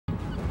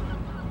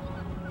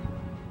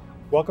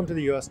Welcome to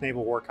the U.S.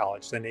 Naval War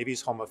College, the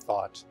Navy's home of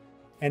thought.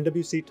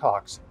 NWC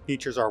Talks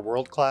features our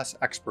world-class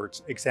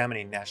experts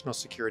examining national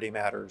security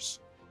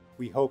matters.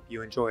 We hope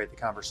you enjoy the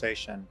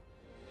conversation.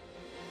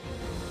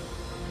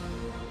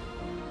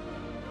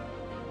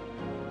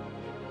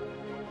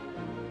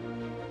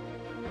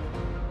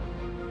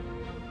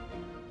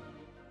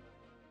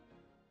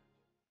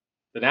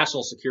 The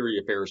National Security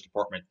Affairs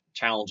Department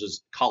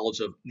challenges College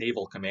of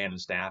Naval Command and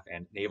Staff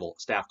and Naval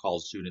Staff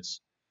College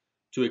students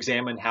to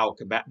examine how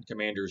combatant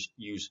commanders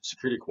use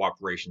security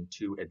cooperation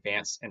to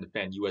advance and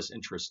defend U.S.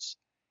 interests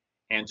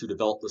and to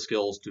develop the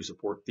skills to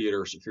support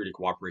theater security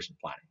cooperation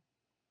planning.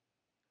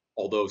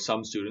 Although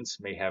some students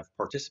may have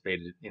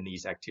participated in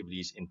these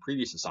activities in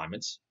previous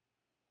assignments,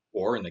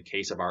 or in the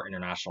case of our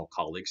international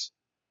colleagues,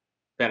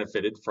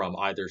 benefited from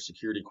either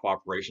security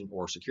cooperation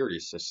or security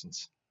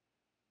assistance,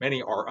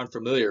 many are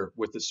unfamiliar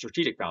with the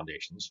strategic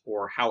foundations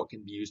or how it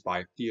can be used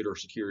by theater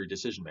security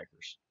decision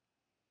makers.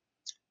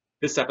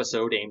 This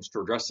episode aims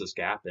to address this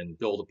gap and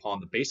build upon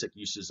the basic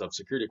uses of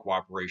security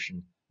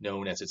cooperation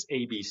known as its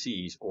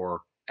ABCs,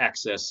 or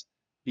access,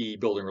 B,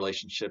 building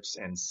relationships,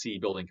 and C,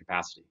 building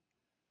capacity.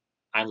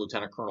 I'm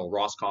Lieutenant Colonel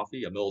Ross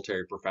Coffey, a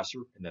military professor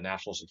in the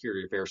National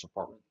Security Affairs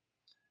Department,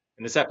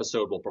 and this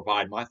episode will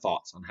provide my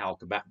thoughts on how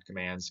combatant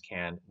commands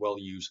can well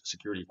use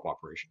security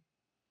cooperation.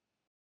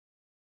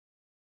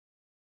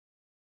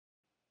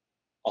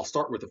 I'll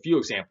start with a few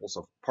examples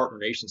of partner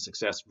nation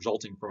success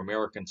resulting from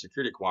American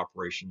security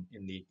cooperation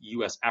in the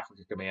U.S.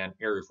 Africa Command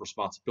Area of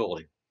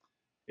Responsibility,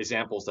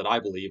 examples that I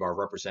believe are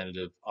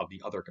representative of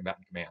the other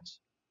combatant commands.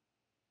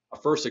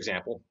 A first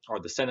example are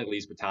the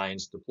Senegalese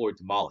battalions deployed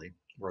to Mali,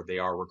 where they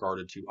are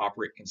regarded to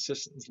operate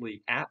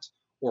consistently at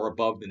or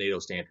above the NATO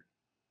standard.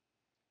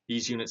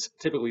 These units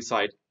typically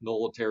cite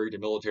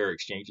military-to-military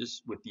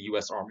exchanges with the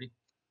U.S. Army,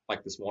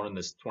 like this one in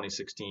this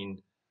 2016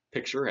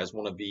 picture, as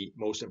one of the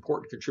most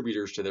important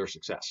contributors to their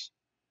success.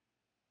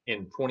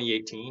 In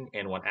 2018,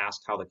 and when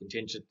asked how the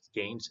contingent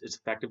gains its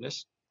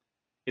effectiveness,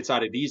 it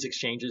cited these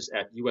exchanges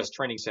at U.S.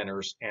 training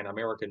centers and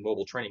American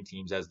mobile training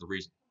teams as the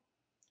reason.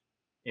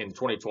 In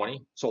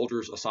 2020,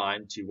 soldiers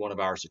assigned to one of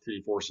our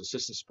Security Force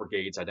Assistance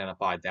Brigades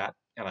identified that,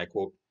 and I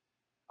quote,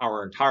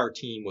 "Our entire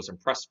team was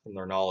impressed from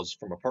their knowledge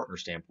from a partner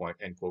standpoint,"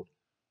 end quote,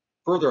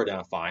 further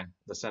identifying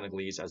the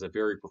Senegalese as a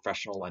very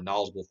professional and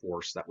knowledgeable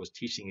force that was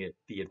teaching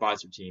the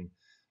advisor team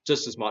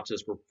just as much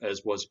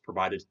as was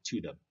provided to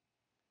them.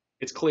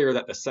 It's clear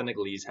that the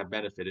Senegalese have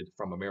benefited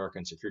from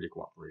American security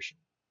cooperation.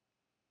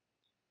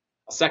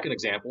 A second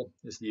example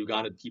is the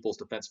Ugandan People's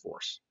Defense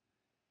Force.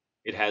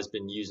 It has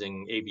been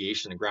using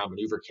aviation and ground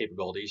maneuver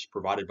capabilities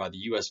provided by the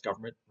U.S.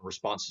 government in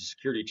response to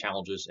security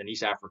challenges in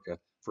East Africa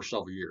for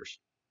several years.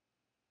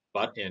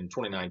 But in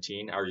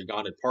 2019, our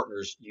Ugandan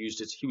partners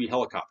used its Huey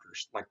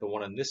helicopters, like the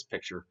one in this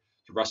picture,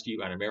 to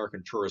rescue an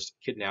American tourist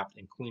kidnapped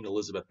in Queen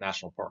Elizabeth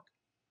National Park.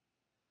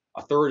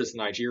 A third is the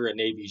Nigerian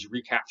Navy's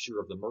recapture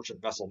of the merchant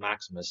vessel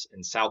Maximus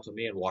in Sao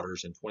Tomean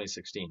waters in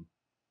 2016.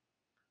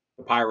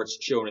 The pirates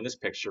shown in this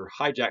picture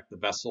hijacked the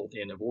vessel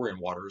in Ivorian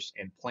waters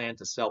and planned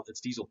to sell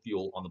its diesel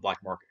fuel on the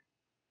black market.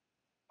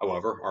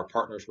 However, our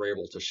partners were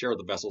able to share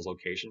the vessel's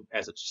location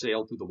as it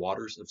sailed through the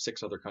waters of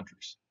 6 other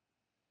countries.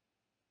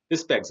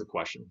 This begs the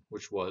question,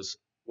 which was,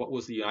 what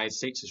was the United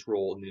States'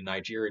 role in the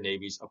Nigerian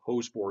Navy's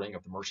opposed boarding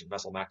of the merchant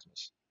vessel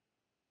Maximus?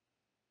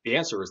 The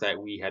answer is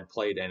that we had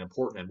played an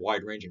important and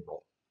wide-ranging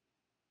role.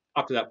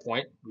 Up to that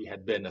point, we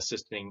had been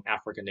assisting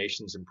African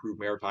nations improve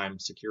maritime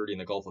security in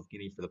the Gulf of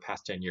Guinea for the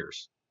past 10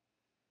 years.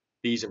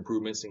 These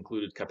improvements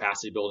included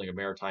capacity building of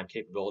maritime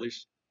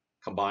capabilities,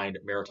 combined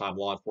maritime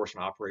law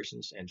enforcement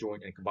operations, and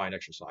joint and combined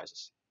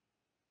exercises.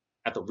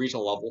 At the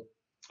regional level,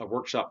 a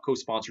workshop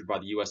co-sponsored by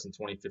the U.S. in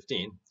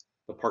 2015,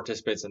 the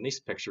participants in this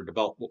picture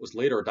developed what was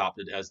later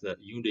adopted as the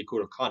Yaoundé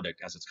Code of Conduct,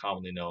 as it's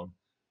commonly known,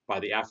 by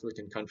the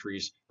African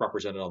countries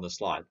represented on this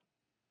slide.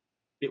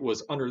 It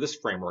was under this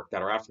framework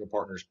that our African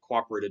partners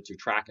cooperated to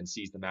track and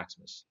seize the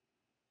Maximus.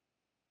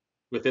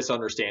 With this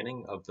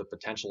understanding of the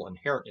potential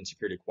inherent in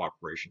security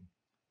cooperation,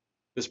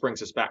 this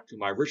brings us back to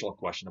my original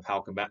question of how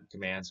combatant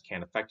commands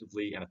can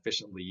effectively and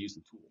efficiently use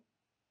the tool.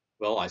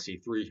 Well, I see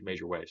 3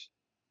 major ways.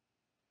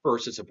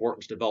 First, it's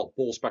important to develop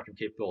full spectrum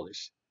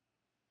capabilities.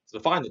 To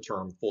define the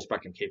term full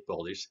spectrum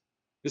capabilities,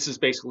 this is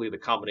basically the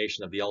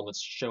combination of the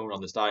elements shown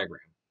on this diagram,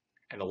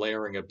 and the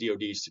layering of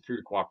DoD's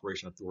security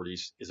cooperation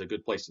authorities is a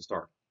good place to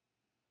start.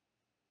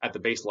 At the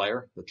base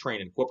layer, the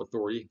Train and Equip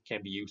Authority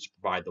can be used to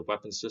provide the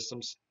weapons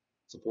systems,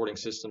 supporting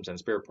systems, and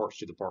spare parts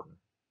to the partner.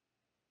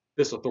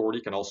 This authority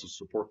can also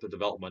support the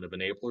development of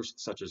enablers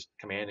such as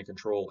command and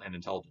control and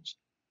intelligence.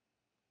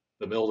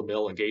 The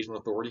Mill-to-Mill Engagement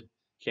Authority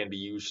can be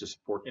used to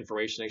support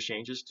information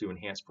exchanges to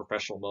enhance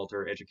professional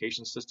military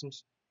education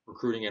systems,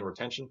 recruiting and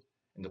retention,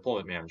 and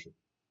deployment management.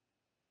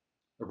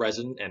 The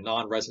Resident and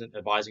Non-Resident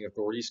Advising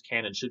Authorities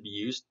can and should be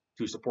used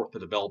to support the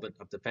development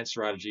of defense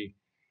strategy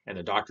and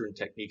the doctrine,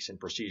 techniques, and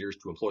procedures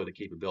to employ the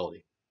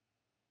capability.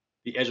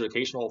 The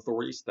educational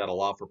authorities that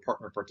allow for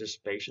partner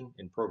participation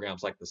in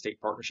programs like the State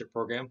Partnership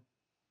Program,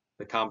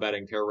 the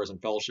Combating Terrorism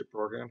Fellowship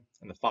Program,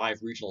 and the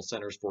 5 regional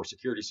centers for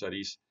security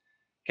studies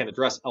can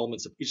address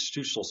elements of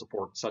institutional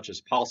support such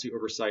as policy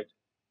oversight,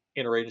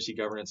 interagency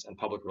governance, and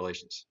public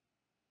relations.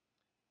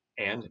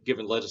 And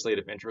given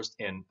legislative interest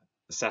in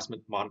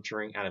assessment,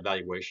 monitoring, and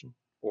evaluation,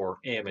 or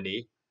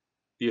AM&E,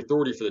 the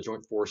authority for the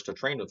Joint Force to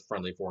train with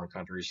friendly foreign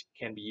countries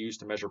can be used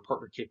to measure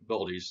partner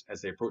capabilities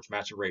as they approach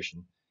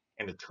maturation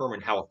and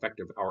determine how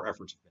effective our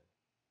efforts have been.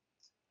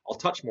 I'll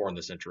touch more on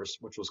this interest,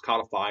 which was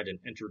codified and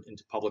entered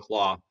into public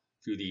law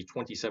through the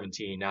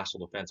 2017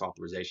 National Defense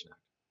Authorization Act.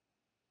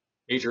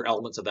 Major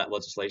elements of that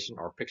legislation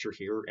are pictured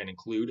here and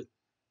include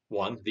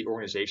 1. The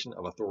organization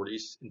of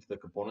authorities into the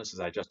components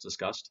as I just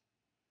discussed.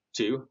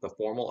 2. The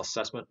formal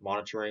assessment,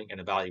 monitoring, and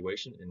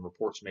evaluation in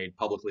reports made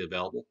publicly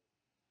available.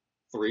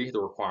 3. The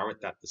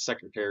requirement that the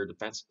Secretary of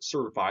Defense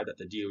certify that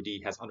the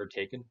DoD has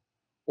undertaken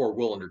or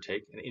will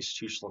undertake an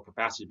institutional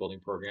capacity building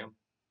program.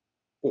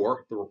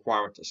 4. The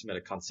requirement to submit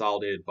a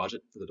consolidated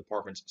budget for the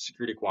Department's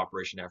security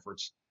cooperation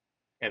efforts.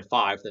 And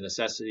 5. The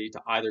necessity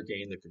to either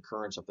gain the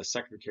concurrence of the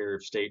Secretary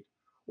of State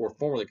or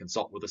formally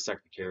consult with the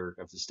Secretary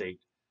of the State,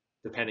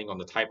 depending on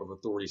the type of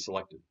authority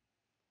selected.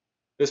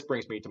 This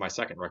brings me to my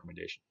second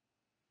recommendation.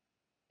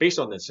 Based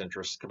on this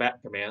interest,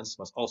 combatant commands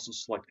must also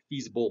select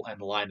feasible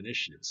and aligned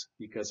initiatives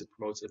because it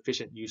promotes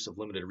efficient use of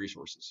limited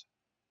resources.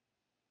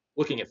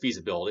 Looking at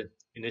feasibility,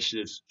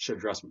 initiatives should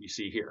address what you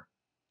see here.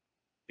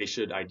 They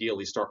should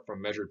ideally start from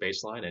a measured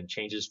baseline, and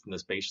changes from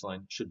this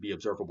baseline should be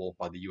observable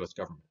by the U.S.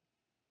 government.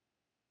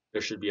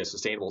 There should be a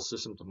sustainable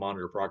system to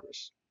monitor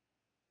progress.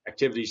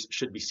 Activities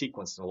should be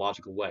sequenced in a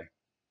logical way.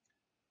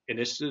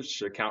 Initiatives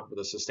should account for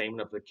the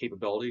sustainment of the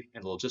capability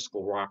and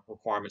logistical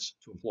requirements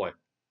to employ it.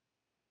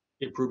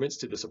 Improvements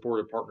to the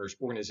supported partner's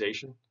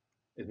organization,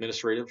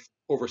 administrative,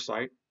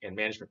 oversight, and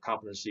management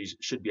competencies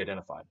should be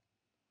identified.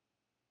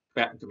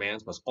 Combatant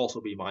commands must also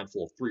be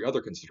mindful of 3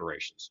 other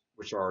considerations,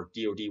 which are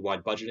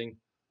DoD-wide budgeting,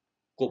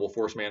 global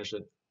force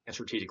management, and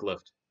strategic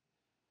lift.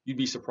 You'd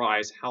be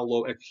surprised how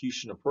low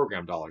execution of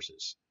program dollars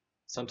is,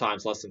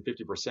 sometimes less than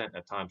 50%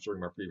 at times during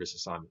my previous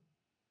assignment.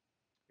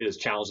 It is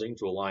challenging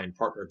to align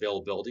partner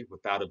availability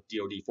with that of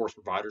DoD force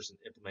providers and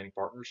implementing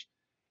partners,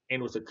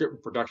 and with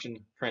equipment production,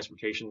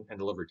 transportation, and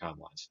delivery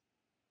timelines.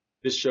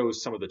 This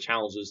shows some of the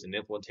challenges in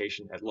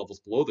implementation at levels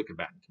below the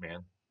combatant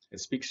command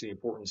and speaks to the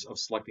importance of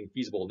selecting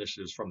feasible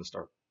initiatives from the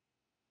start.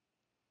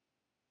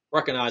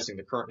 Recognizing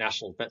the current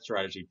national defense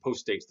strategy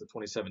postdates the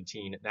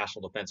 2017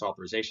 National Defense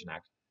Authorization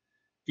Act,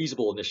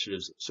 feasible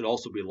initiatives should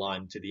also be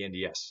aligned to the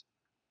NDS.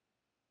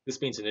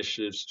 This means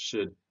initiatives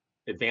should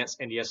advance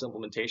NDS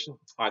implementation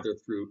either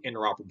through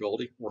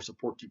interoperability or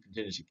support to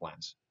contingency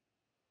plans.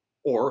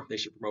 Or they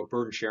should promote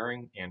burden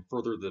sharing and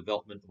further the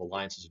development of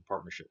alliances and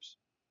partnerships.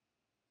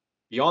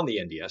 Beyond the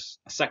NDS,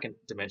 a second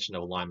dimension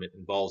of alignment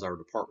involves our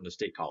Department of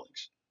State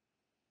colleagues.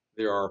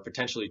 There are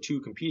potentially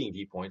 2 competing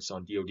viewpoints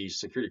on DoD's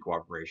security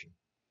cooperation,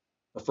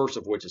 the first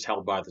of which is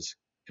held by the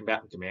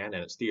Combatant Command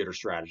and its theater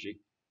strategy,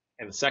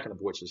 and the second of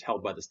which is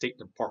held by the State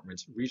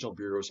Department's regional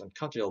bureaus on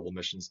country-level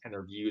missions and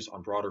their views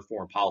on broader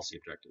foreign policy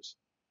objectives.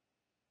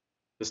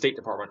 The State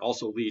Department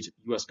also leads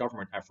U.S.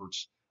 government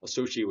efforts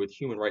associated with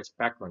human rights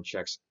background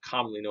checks,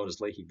 commonly known as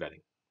Leahy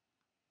vetting.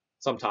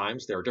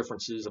 Sometimes there are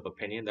differences of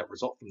opinion that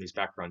result from these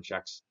background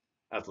checks,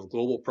 as the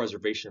global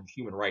preservation of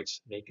human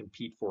rights may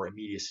compete for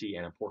immediacy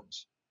and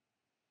importance.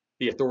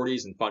 The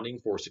authorities and funding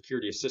for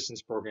security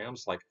assistance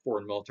programs like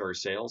foreign military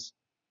sales,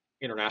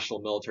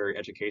 international military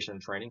education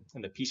and training,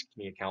 and the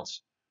peacekeeping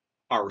accounts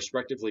are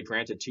respectively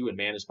granted to and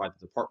managed by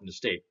the Department of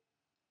State,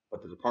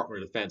 but the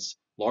Department of Defense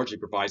largely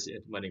provides the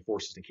implementing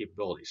forces and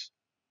capabilities.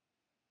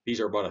 These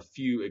are but a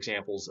few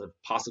examples of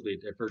possibly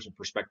divergent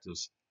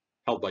perspectives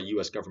held by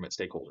U.S. government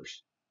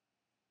stakeholders.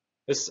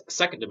 This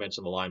second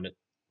dimension of alignment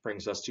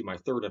brings us to my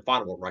third and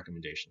final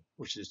recommendation,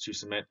 which is to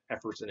cement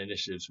efforts and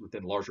initiatives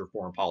within larger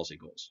foreign policy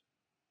goals.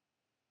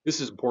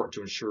 This is important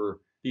to ensure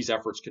these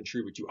efforts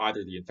contribute to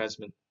either the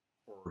advancement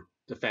or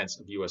defense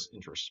of U.S.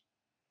 interests.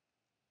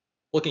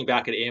 Looking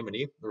back at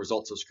AM&E, the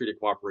results of security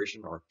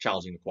cooperation are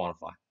challenging to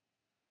quantify.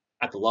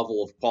 At the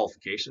level of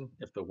qualification,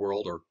 if the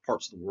world or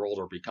parts of the world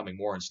are becoming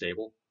more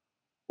unstable,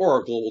 or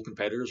our global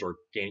competitors are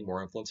gaining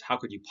more influence, how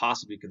could you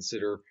possibly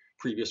consider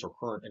previous or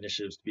current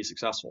initiatives to be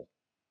successful?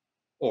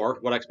 Or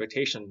what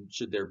expectation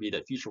should there be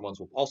that future ones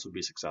will also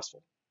be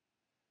successful?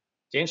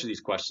 To answer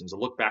these questions, a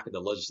look back at the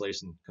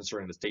legislation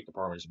concerning the State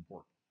Department is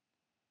important.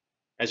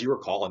 As you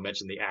recall, I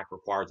mentioned the Act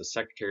required the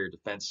Secretary of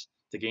Defense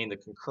to gain the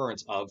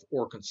concurrence of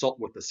or consult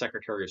with the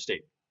Secretary of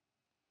State.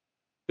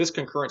 This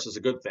concurrence is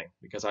a good thing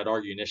because I'd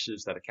argue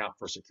initiatives that account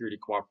for security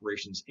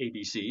cooperation's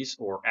ABCs,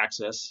 or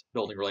access,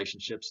 building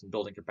relationships, and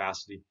building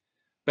capacity,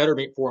 better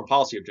meet foreign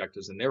policy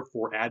objectives and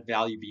therefore add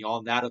value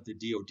beyond that of the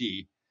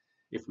DoD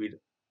if we'd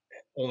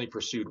only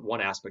pursued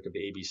one aspect of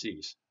the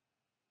ABCs.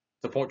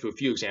 To point to a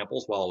few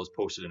examples while I was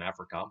posted in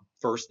AFRICOM,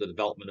 first, the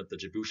development of the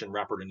Djiboutian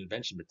Rapid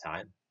Intervention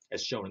Battalion,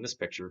 as shown in this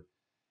picture,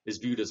 is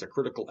viewed as a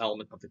critical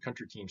element of the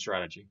country team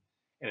strategy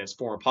and its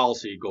foreign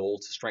policy goal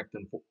to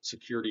strengthen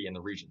security in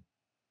the region.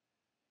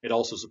 It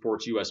also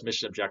supports U.S.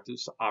 mission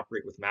objectives to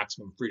operate with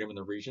maximum freedom in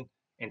the region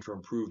and to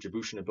improve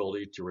Djiboutian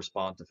ability to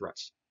respond to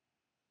threats.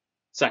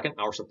 Second,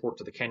 our support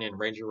to the Kenyan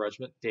Ranger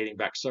Regiment, dating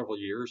back several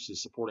years,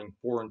 is supporting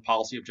foreign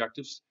policy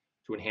objectives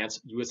to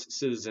enhance U.S.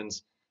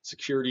 citizens'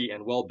 security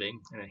and well-being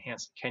and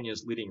enhance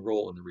Kenya's leading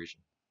role in the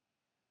region.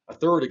 A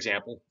third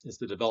example is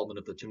the development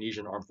of the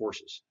Tunisian Armed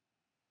Forces.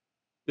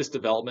 This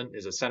development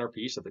is a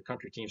centerpiece of the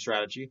country team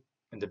strategy,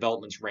 and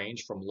developments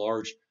range from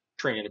large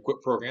train and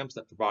equip programs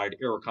that provide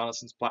air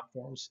reconnaissance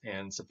platforms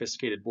and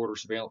sophisticated border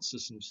surveillance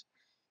systems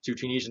to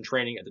Tunisian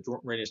training at the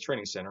Joint Readiness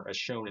Training Center, as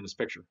shown in this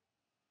picture.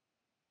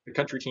 The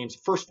country team's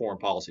first foreign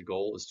policy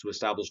goal is to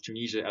establish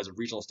Tunisia as a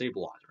regional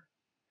stabilizer,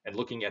 and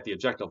looking at the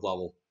objective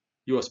level,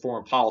 U.S.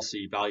 foreign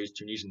policy values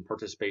Tunisian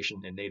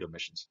participation in NATO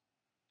missions.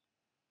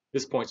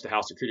 This points to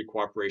how security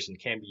cooperation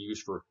can be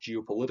used for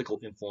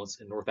geopolitical influence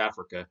in North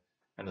Africa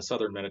and the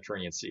southern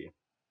Mediterranean Sea.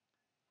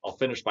 I'll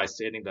finish by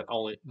stating that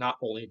not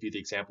only do the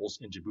examples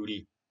in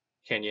Djibouti,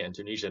 Kenya, and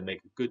Tunisia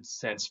make good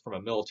sense from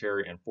a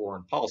military and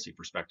foreign policy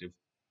perspective,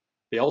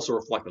 they also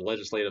reflect a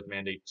legislative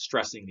mandate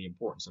stressing the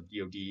importance of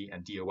DoD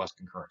and DOS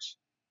concurrence.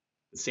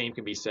 The same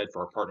can be said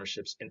for our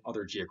partnerships in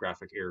other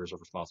geographic areas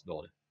of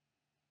responsibility.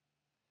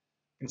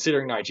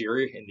 Considering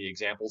Nigeria in the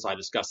examples I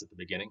discussed at the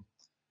beginning,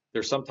 there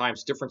are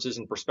sometimes differences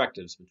in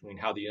perspectives between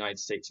how the United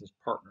States and its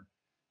partner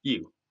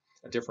view,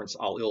 a difference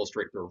I'll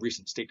illustrate through a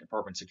recent State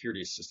Department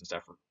security assistance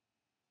effort.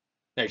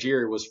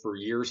 Nigeria was for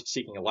years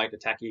seeking a light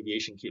attack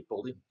aviation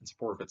capability in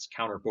support of its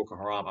counter Boko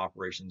Haram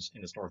operations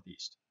in its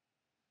northeast.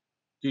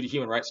 Due to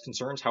human rights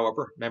concerns,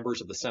 however,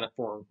 members of the Senate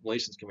Foreign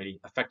Relations Committee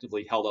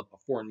effectively held up a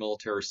foreign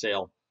military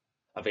sale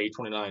of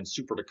A-29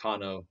 Super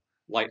Tucano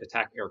light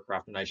attack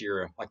aircraft in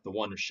Nigeria like the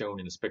one shown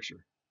in this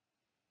picture.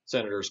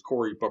 Senators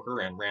Cory Booker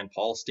and Rand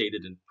Paul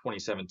stated in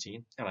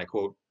 2017, and I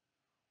quote,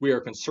 "We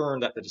are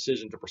concerned that the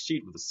decision to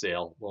proceed with the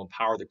sale will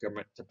empower the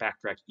government to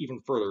backtrack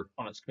even further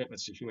on its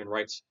commitments to human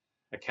rights,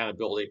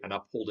 accountability, and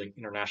upholding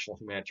international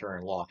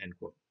humanitarian law," end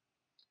quote.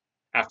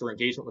 After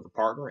engagement with the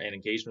partner and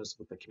engagements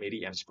with the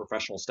committee and its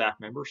professional staff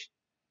members,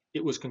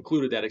 it was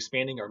concluded that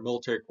expanding our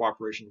military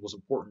cooperation was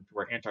important to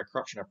our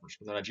anti-corruption efforts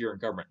with the Nigerian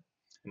government,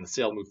 and the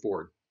sale moved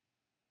forward.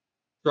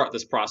 Throughout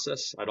this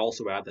process, I'd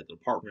also add that the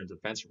Department of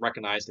Defense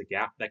recognized a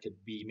gap that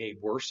could be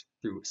made worse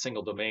through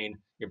single domain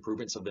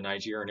improvements of the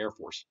Nigerian Air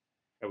Force,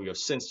 and we have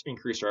since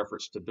increased our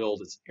efforts to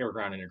build its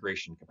air-ground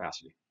integration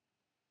capacity.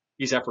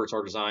 These efforts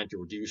are designed to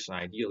reduce and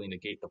ideally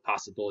negate the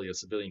possibility of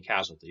civilian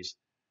casualties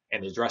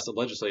and address the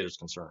legislators'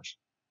 concerns.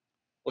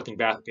 Looking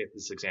back at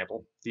this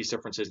example, these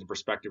differences in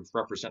perspective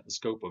represent the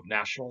scope of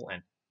national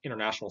and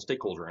international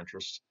stakeholder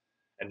interests,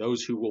 and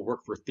those who will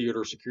work for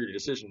theater security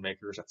decision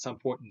makers at some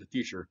point in the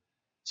future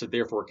should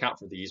therefore account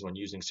for these when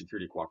using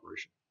security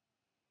cooperation.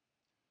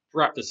 To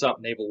wrap this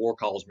up, Naval War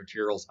College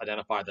materials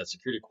identify that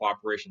security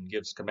cooperation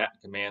gives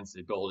combatant commands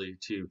the ability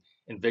to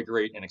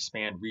invigorate and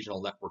expand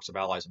regional networks of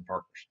allies and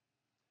partners.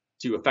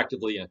 To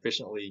effectively and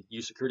efficiently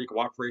use security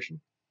cooperation,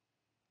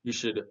 you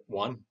should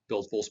 1.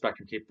 Build full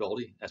spectrum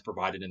capability as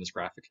provided in this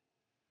graphic,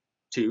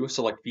 2.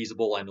 Select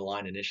feasible and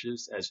aligned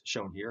initiatives as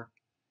shown here,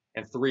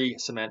 and 3.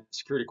 Cement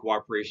security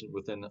cooperation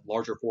within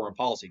larger foreign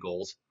policy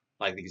goals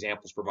like the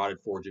examples provided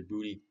for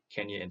Djibouti,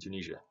 Kenya, and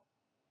Tunisia.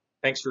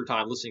 Thanks for your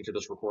time listening to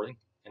this recording,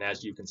 and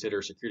as you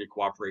consider security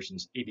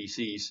cooperation's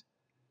ABCs,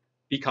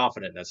 be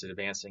confident that it's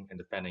advancing and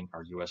defending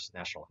our U.S.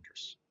 national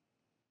interests.